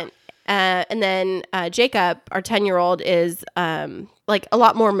 yeah. And then Jacob, our 10-year-old, is like a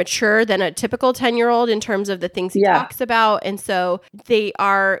lot more mature than a typical 10-year-old in terms of the things he talks about. And so they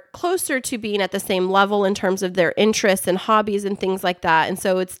are closer to being at the same level in terms of their interests and hobbies and things like that. And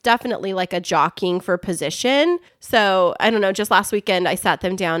so it's definitely like a jockeying for position. So I don't know, just last weekend, I sat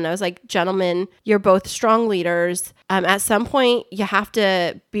them down and I was like, gentlemen, you're both strong leaders. At some point, you have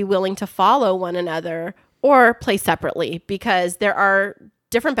to be willing to follow one another or play separately, because there are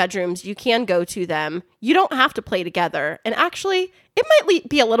different bedrooms. You can go to them. You don't have to play together. And actually, it might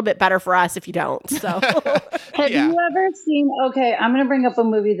be a little bit better for us if you don't. So, have you ever seen? Okay, I'm going to bring up a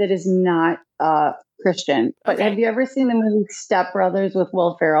movie that is not Christian, but have you ever seen the movie Step Brothers with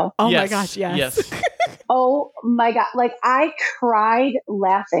Will Ferrell? Oh my gosh, yes. Oh my God! Like I cried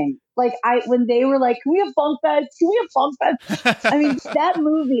laughing. Like when they were like, "Can we have bunk beds? Can we have bunk beds?" I mean, that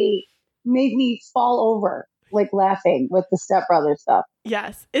movie made me fall over like laughing with the Step Brothers stuff.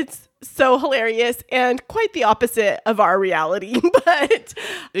 Yes, it's so hilarious and quite the opposite of our reality. But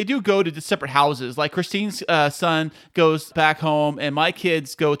they do go to separate houses. Like Christine's son goes back home, and my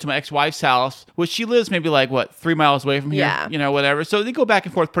kids go to my ex-wife's house, which she lives maybe 3 miles away from here, whatever. So they go back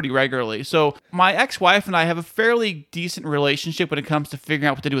and forth pretty regularly. So my ex-wife and I have a fairly decent relationship when it comes to figuring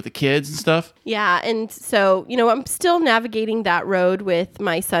out what to do with the kids and stuff. Yeah, and so, I'm still navigating that road with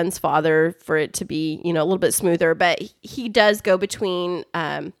my son's father for it to be, a little bit smoother, but he does go between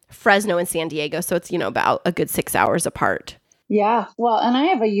Fresno and San Diego. So it's, about a good 6 hours apart. Yeah. Well, and I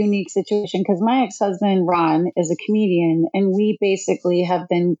have a unique situation because my ex-husband, Ron, is a comedian, and we basically have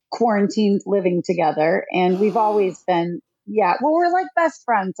been quarantined living together, and we've always been, we're like best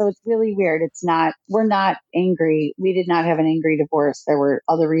friends. So it's really weird. We're not angry. We did not have an angry divorce. There were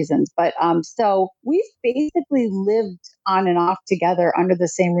other reasons, but, so we've basically lived on and off together under the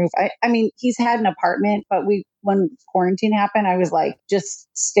same roof. I mean, he's had an apartment, but when quarantine happened, I was like, just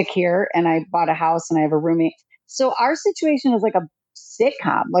stick here. And I bought a house and I have a roommate. So our situation is like a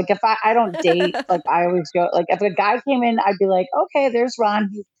sitcom. Like if I don't date, like I always go, like if a guy came in, I'd be like, okay, there's Ron.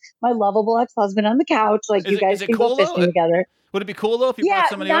 He's my lovable ex-husband on the couch. Like you guys can go fishing together. Would it be cool though if you brought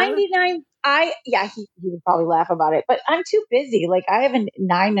somebody 99. Over? He would probably laugh about it, but I'm too busy. Like I have a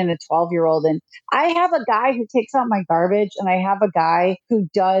 9 and a 12-year-old, and I have a guy who takes out my garbage, and I have a guy who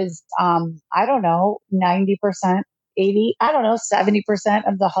does, 90%. 80, 70%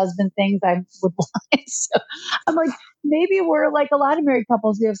 of the husband things I would want. So I'm like, maybe we're like a lot of married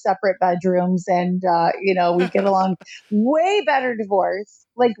couples. We have separate bedrooms, and, we get along way better divorced,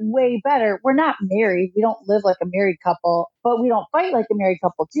 like way better. We're not married. We don't live like a married couple, but we don't fight like a married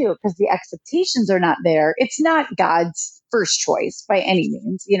couple too, because the expectations are not there. It's not God's first choice by any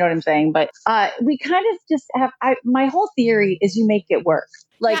means. You know what I'm saying? But we kind of just have, my whole theory is you make it work.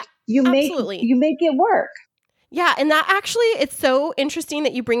 Like you make it work. Yeah. And that actually, it's so interesting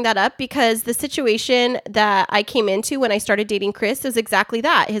that you bring that up, because the situation that I came into when I started dating Chris is exactly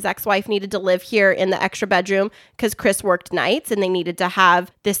that. His ex-wife needed to live here in the extra bedroom because Chris worked nights, and they needed to have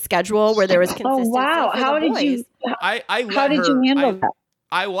this schedule where there was consistency. Oh, wow. How did you handle that?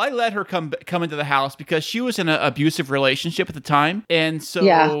 I let her come into the house because she was in an abusive relationship at the time. And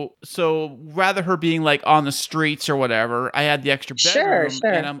so rather her being like on the streets or whatever, I had the extra bedroom.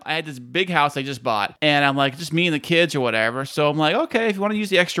 Sure. And I had this big house I just bought. And I'm like, just me and the kids or whatever. So I'm like, okay, if you want to use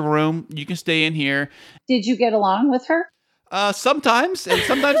the extra room, you can stay in here. Did you get along with her? Sometimes, and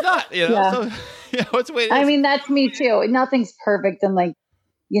sometimes not. So it's the way it is. I mean, that's me too. Nothing's perfect. And like,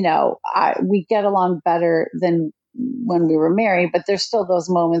 we get along better than when we were married, but there's still those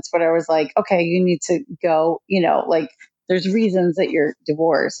moments where I was like, okay, you need to go, like there's reasons that you're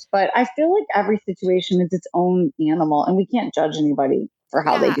divorced. But I feel like every situation is its own animal, and we can't judge anybody for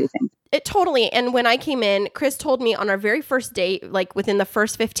how they do things. It totally. And when I came in, Chris told me on our very first date, like within the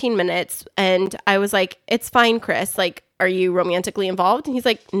first 15 minutes, and I was like, it's fine, Chris. Like, are you romantically involved? And he's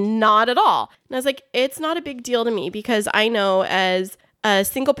like, not at all. And I was like, it's not a big deal to me, because I know as a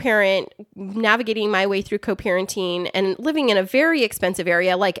single parent navigating my way through co-parenting and living in a very expensive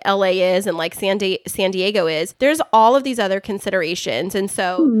area like LA is and like San Diego is, there's all of these other considerations. And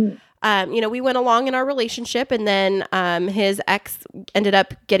so, we went along in our relationship, and then his ex ended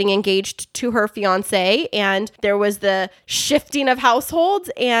up getting engaged to her fiance, and there was the shifting of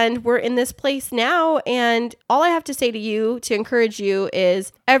households, and we're in this place now. And all I have to say to you to encourage you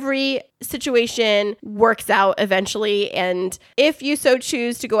is every situation works out eventually. And if you so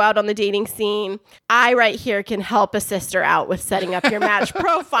choose to go out on the dating scene, I right here can help a sister out with setting up your match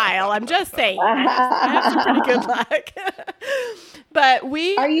profile. I'm just saying, I have some pretty good luck. But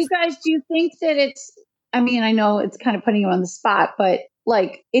are you guys, do you think that I know it's kind of putting you on the spot, but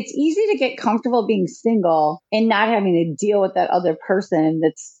like it's easy to get comfortable being single and not having to deal with that other person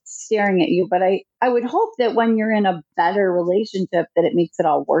that's staring at you. But I would hope that when you're in a better relationship that it makes it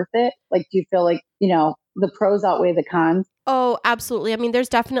all worth it. Like, do you feel like, the pros outweigh the cons? Oh, absolutely. I mean, there's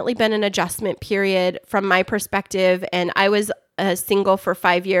definitely been an adjustment period from my perspective. And I was single for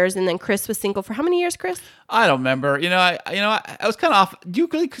 5 years, and then Chris was single for how many years, Chris? I don't remember. I was kind of off. Do you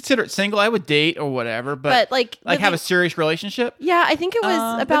really consider it single? I would date or whatever, but like have a serious relationship? Yeah, I think it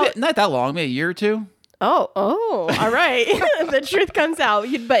was about not that long, maybe a year or two. Oh, all right. The truth comes out.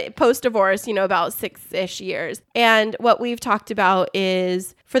 But post-divorce, about 6-ish years. And what we've talked about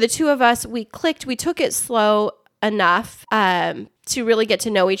is for the two of us, we clicked. We took it slow enough to really get to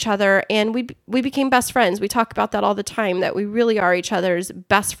know each other, and we became best friends. We talk about that all the time, that we really are each other's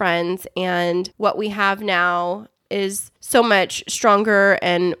best friends, and what we have now is so much stronger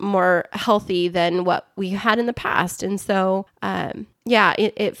and more healthy than what we had in the past. And so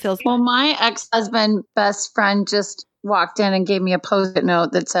it feels well. My ex-husband best friend just walked in and gave me a Post-it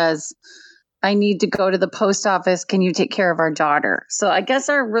note that says, I need to go to the post office. Can you take care of our daughter? So I guess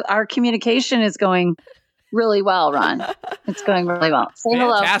our communication is going really well, Ron. It's going really well. Say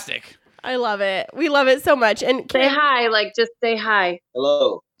hello. Fantastic. I love it. We love it so much. And Say hi. Like, just say hi.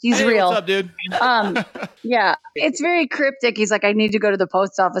 Hello. He's Hey, real. what's up, dude? Yeah. It's very cryptic. He's like, I need to go to the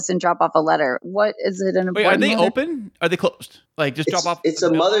post office and drop off a letter. What is it? An Wait, are important they letter? open? Are they closed? Like, just drop off? It's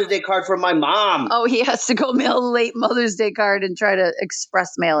a Mother's Day card from my mom. Oh, he has to go mail a late Mother's Day card and try to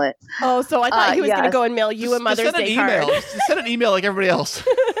express mail it. oh, so I thought he was going to yes. go and mail you a Mother's Just send Day an email. card. Just send an email like everybody else.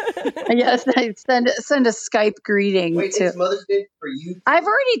 Yes, I send a Skype greeting Wait, to. it's Mother's Day for you? I've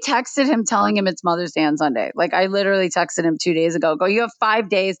already texted him telling him it's Mother's Day on Sunday. Like I literally texted him 2 days ago. Go, you have 5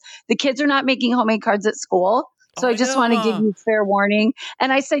 days. The kids are not making homemade cards at school. So Oh, I just want to give you fair warning.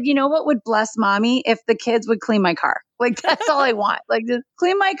 And I said, you know what would bless mommy if the kids would clean my car? Like that's all I want. Like just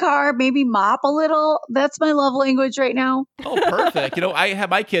clean my car, maybe mop a little. That's my love language right now. Oh, perfect. You know, I had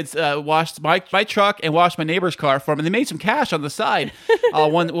my kids wash my truck and wash my neighbor's car for them, and they made some cash on the side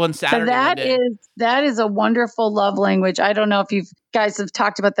one So Saturday. that is a wonderful love language. I don't know if you guys have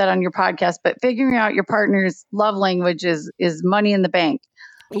talked about that on your podcast, but figuring out your partner's love language is money in the bank.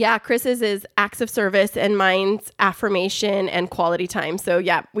 Yeah, Chris's is acts of service and mine's affirmation and quality time. So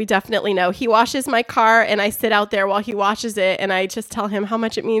yeah, we definitely know. He washes my car and I sit out there while he washes it and I just tell him how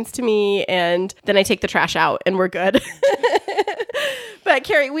much it means to me and then I take the trash out and we're good. But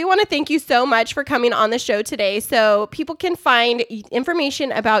Kerri, we want to thank you so much for coming on the show today. So people can find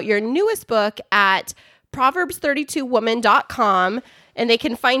information about your newest book at proverbs32woman.com and they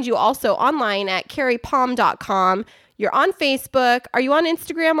can find you also online at kerripom.com. You're on Facebook. Are you on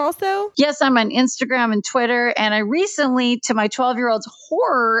Instagram also? Yes, I'm on Instagram and Twitter. And I recently, to my 12-year-old's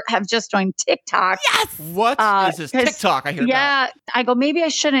horror, have just joined TikTok. Yes. What is this? 'cause- TikTok, I hear Yeah. I go, maybe I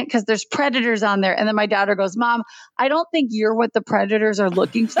shouldn't because there's predators on there. And then my daughter goes, Mom, I don't think you're what the predators are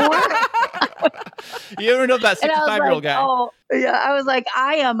looking for. You ever know that And I was 65-year-old like, guy? oh, yeah. I was like,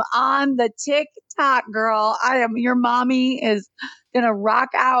 I am on the TikTok, girl. Your mommy is going to rock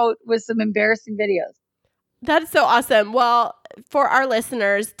out with some embarrassing videos. That's so awesome. Well, for our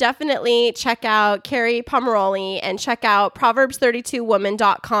listeners, definitely check out Kerri Pomarolli and check out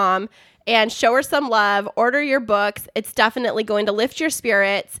proverbs32woman.com and show her some love. Order your books. It's definitely going to lift your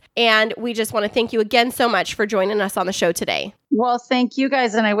spirits. And we just want to thank you again so much for joining us on the show today. Well, thank you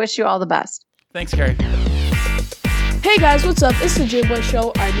guys. And I wish you all the best. Thanks, Kerri. Hey guys, what's up? It's the J-Boy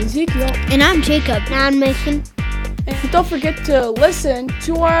Show. I'm Ezekiel. And I'm Jacob. And I'm Mason. And don't forget to listen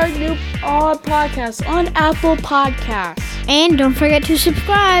to our new podcast on Apple Podcasts. And don't forget to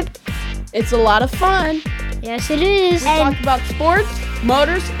subscribe. It's a lot of fun. Yes, it is. We talk about sports,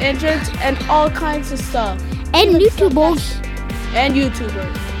 motors, engines, and all kinds of stuff. And YouTubers. And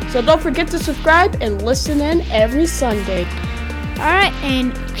YouTubers. So don't forget to subscribe and listen in every Sunday. Alright,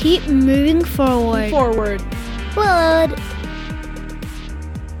 and keep moving forward. Forward.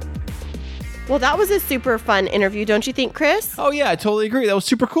 Well, that was a super fun interview, don't you think, Chris? Oh, yeah, I totally agree. That was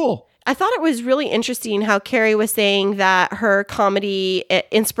super cool. I thought it was really interesting how Kerri was saying that her comedy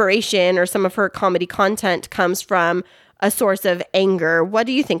inspiration or some of her comedy content comes from a source of anger. What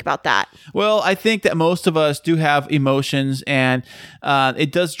do you think about that? Well, I think that most of us do have emotions and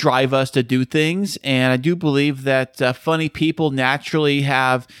it does drive us to do things. And I do believe that funny people naturally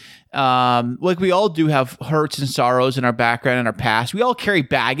have like we all do have hurts and sorrows in our background and our past. We all carry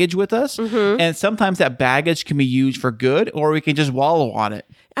baggage with us. Mm-hmm. And sometimes that baggage can be used for good or we can just wallow on it.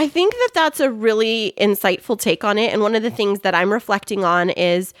 I think that that's a really insightful take on it. And one of the things that I'm reflecting on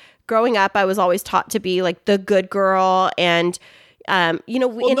is growing up, I was always taught to be like the good girl. And, Well,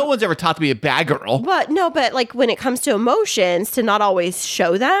 no one's ever taught to be a bad girl. But like when it comes to emotions, to not always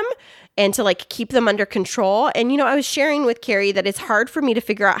show them and to like keep them under control. And, I was sharing with Kerri that it's hard for me to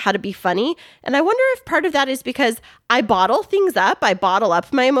figure out how to be funny. And I wonder if part of that is because I bottle things up. I bottle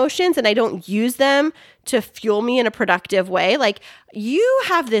up my emotions and I don't use them to fuel me in a productive way. Like you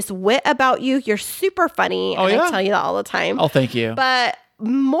have this wit about you. You're super funny. Oh, and yeah? I tell you that all the time. Oh, thank you. But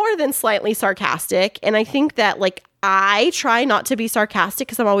more than slightly sarcastic. And I think that like I try not to be sarcastic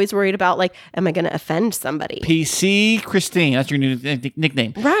because I'm always worried about like, am I going to offend somebody? PC Christine. That's your new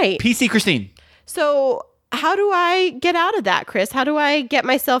nickname. Right. PC Christine. So how do I get out of that, Chris? How do I get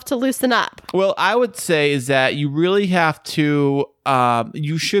myself to loosen up? Well, I would say is that you really have to,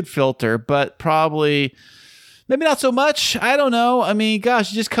 you should filter, but probably maybe not so much. I don't know. I mean,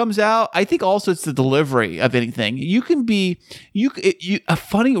 gosh, it just comes out. I think also it's the delivery of anything. You can be,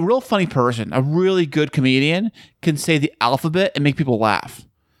 a real funny person, a really good comedian can say the alphabet and make people laugh.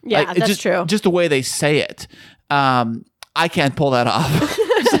 Yeah, It's that's just, true. Just the way they say it. I can't pull that off.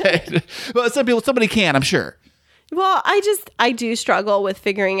 Well, somebody can, I'm sure. Well, I do struggle with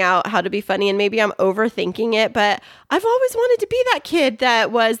figuring out how to be funny, and maybe I'm overthinking it, but I've always wanted to be that kid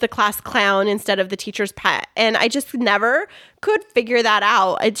that was the class clown instead of the teacher's pet. And I just never could figure that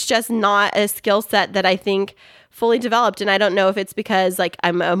out. It's just not a skill set that I think fully developed. And I don't know if it's because like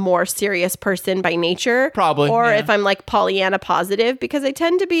I'm a more serious person by nature. Probably. Or if I'm like Pollyanna positive, because I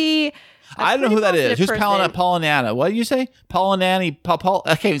tend to be... I don't know who that is. Who's person. Pollyanna? What did you say? Pollyanna?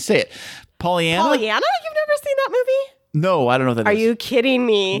 I can't even say it. Pollyanna? Pollyanna? You've never seen that movie? No, I don't know what that Are is. you kidding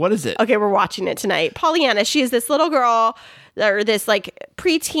me? What is it? Okay, we're watching it tonight. Pollyanna, she is this little girl or this like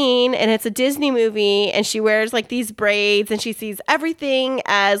preteen, and it's a Disney movie, and she wears like these braids, and she sees everything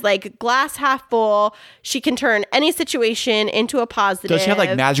as like glass half full. She can turn any situation into a positive. Does she have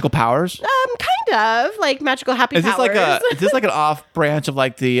like magical powers? Kind of like magical happy Is powers. is this like an off branch of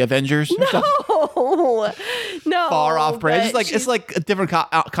like the Avengers? No, far off branch. It's like a different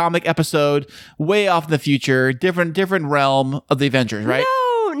comic episode, way off in the future, different realm of the Avengers, right?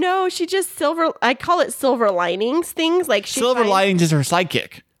 No, she just I call it silver linings things. Like silver linings is her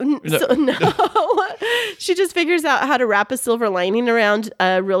sidekick. No, she just figures out how to wrap a silver lining around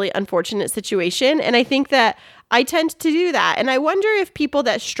a really unfortunate situation. And I think that I tend to do that. And I wonder if people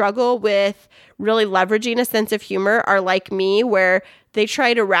that struggle with really leveraging a sense of humor are like me, where they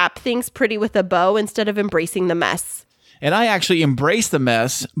try to wrap things pretty with a bow instead of embracing the mess. And I actually embrace the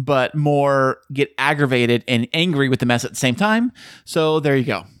mess, but more get aggravated and angry with the mess at the same time. So there you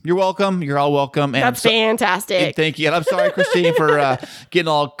go. You're welcome. You're all welcome. And that's fantastic. And thank you. And I'm sorry, Christine, for getting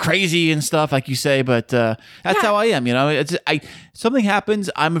all crazy and stuff, like you say. But that's how I am. You know, something happens.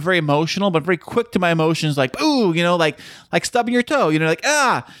 I'm very emotional, but very quick to my emotions. Like, ooh, you know, like stubbing your toe. You know, like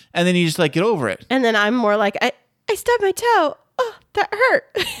and then you just like get over it. And then I'm more like, I stubbed my toe. Oh, that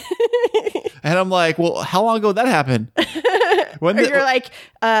hurt. And I'm like, well, how long ago did that happen? You're like,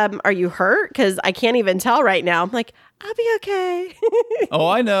 are you hurt? Because I can't even tell right now. I'm like, I'll be okay. Oh,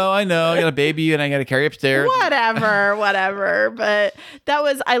 I know. I got a baby and I got to carry upstairs. Whatever. But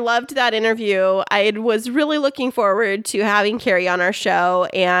I loved that interview. I was really looking forward to having Kerri on our show,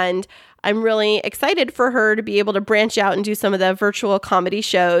 and I'm really excited for her to be able to branch out and do some of the virtual comedy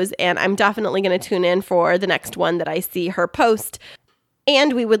shows. And I'm definitely going to tune in for the next one that I see her post.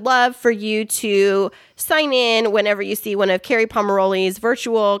 And we would love for you to sign in whenever you see one of Kerri Pomarolli's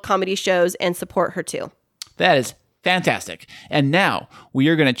virtual comedy shows and support her too. That is fantastic. And now we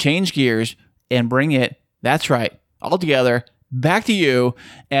are going to change gears and bring it, that's right, all together, back to you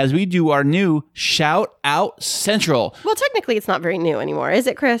as we do our new Shout Out Central. Well, technically it's not very new anymore, is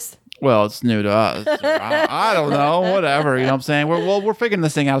it, Chris? Well, it's new to us. I don't know. Whatever. You know what I'm saying? We're figuring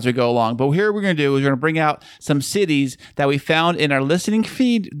this thing out as we go along. But here we're going to do is we're going to bring out some cities that we found in our listening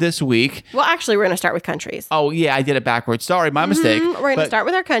feed this week. Well, actually, we're going to start with countries. Oh, yeah. I did it backwards. Sorry. My mistake. We're going to start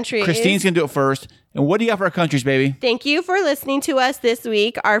with our countries. Christine's going to do it first. And what do you got for our countries, baby? Thank you for listening to us this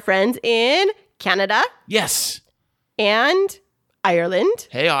week. Our friends in Canada. Yes. And Ireland.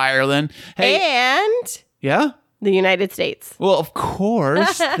 Hey, Ireland. Hey. And... Yeah? The United States. Well, of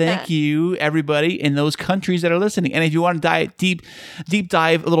course. Thank you, everybody in those countries that are listening. And if you want to deep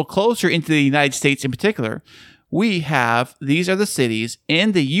dive a little closer into the United States in particular, these are the cities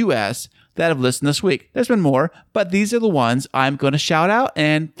in the U.S. that have listened this week. There's been more, but these are the ones I'm going to shout out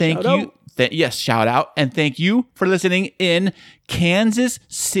and thank you. Shout out and thank you for listening in Kansas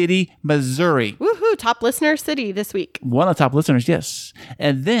City, Missouri. Woohoo, top listener city this week. One of the top listeners, yes.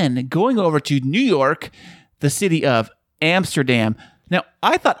 And then going over to New York, the city of Amsterdam. Now,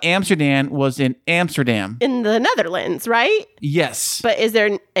 I thought Amsterdam was in Amsterdam. In the Netherlands, right? Yes. But is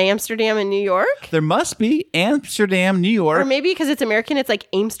there Amsterdam in New York? There must be. Amsterdam, New York. Or maybe because it's American, it's like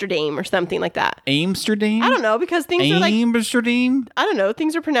Amsterdam or something like that. Amsterdam? I don't know, because things are like... Amsterdam? I don't know.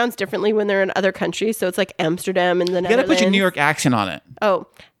 Things are pronounced differently when they're in other countries. So it's like Amsterdam in the Netherlands. You got to put your New York accent on it. Oh,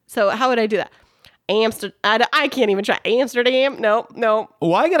 so how would I do that? I can't even try. Amsterdam? No.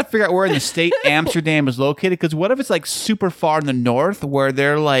 Well, I got to figure out where in the state Amsterdam is located, because what if it's like super far in the north where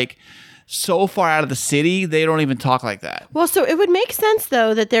they're like so far out of the city, they don't even talk like that. Well, so it would make sense,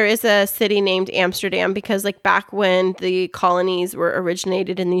 though, that there is a city named Amsterdam, because like back when the colonies were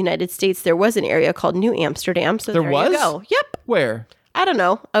originated in the United States, there was an area called New Amsterdam. So there was? You go. Yep. Where? I don't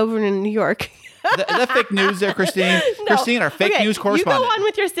know. Over in New York. That fake news there, Christine? No. Christine, our fake news correspondent. You go on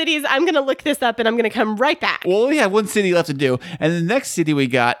with your cities. I'm going to look this up and I'm going to come right back. Well, we have one city left to do. And the next city we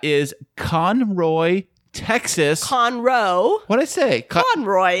got is Conroy, Texas. Conroe. What'd I say?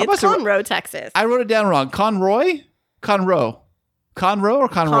 Conroy. It's Conroe, Texas. I wrote it down wrong. Conroy? Conroe. Conroe or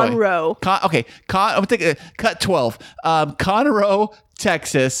Conroy? Conroe. I'm going to take cut 12. Conroe,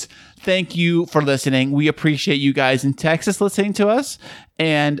 Texas. thank you for listening. We appreciate you guys in Texas listening to us.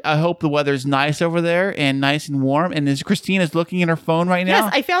 And I hope the weather's nice over there and nice and warm. And as Christine is looking at her phone right now.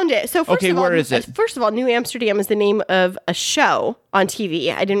 Yes, I found it. So first of all, where is it? First of all, New Amsterdam is the name of a show on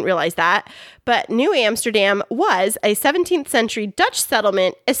TV. I didn't realize that. But New Amsterdam was a 17th century Dutch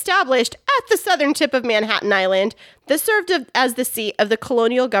settlement established at the southern tip of Manhattan Island that served as the seat of the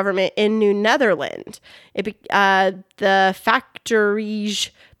colonial government in New Netherland. The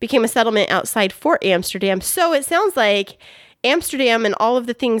factories became a settlement outside Fort Amsterdam. So it sounds like Amsterdam and all of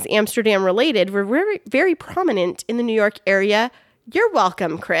the things Amsterdam related were very, very prominent in the New York area. You're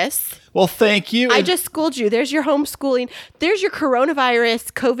welcome, Chris. Well, thank you. I just schooled you. There's your homeschooling. There's your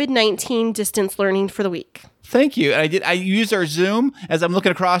coronavirus, COVID-19 distance learning for the week. Thank you. And I used our Zoom as I'm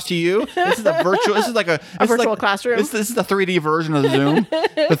looking across to you. This is a virtual. This is like a virtual classroom. This is the 3D version of Zoom.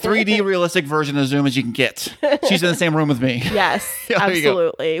 The 3D realistic version of Zoom as you can get. She's in the same room with me. Yes,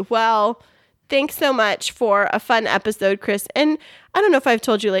 absolutely. Well, thanks so much for a fun episode, Chris. And I don't know if I've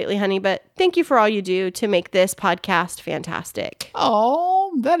told you lately, honey, but thank you for all you do to make this podcast fantastic.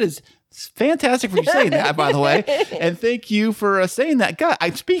 Oh, that is fantastic for you saying that, by the way. And thank you for saying that. God,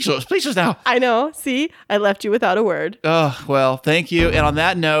 I'm speechless now. I know. See, I left you without a word. Oh, well, thank you. And on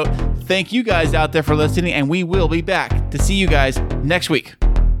that note, thank you guys out there for listening. And we will be back to see you guys next week.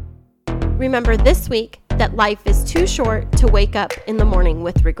 Remember this week that life is too short to wake up in the morning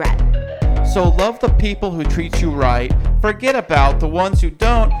with regret. So love the people who treat you right, forget about the ones who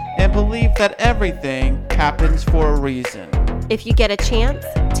don't, and believe that everything happens for a reason. If you get a chance,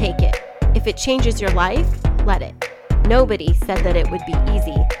 take it. If it changes your life, let it. Nobody said that it would be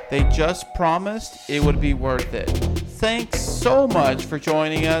easy. They just promised it would be worth it. Thanks so much for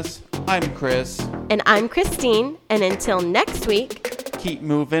joining us. I'm Chris. And I'm Christine, and until next week, keep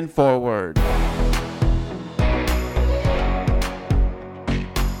moving forward.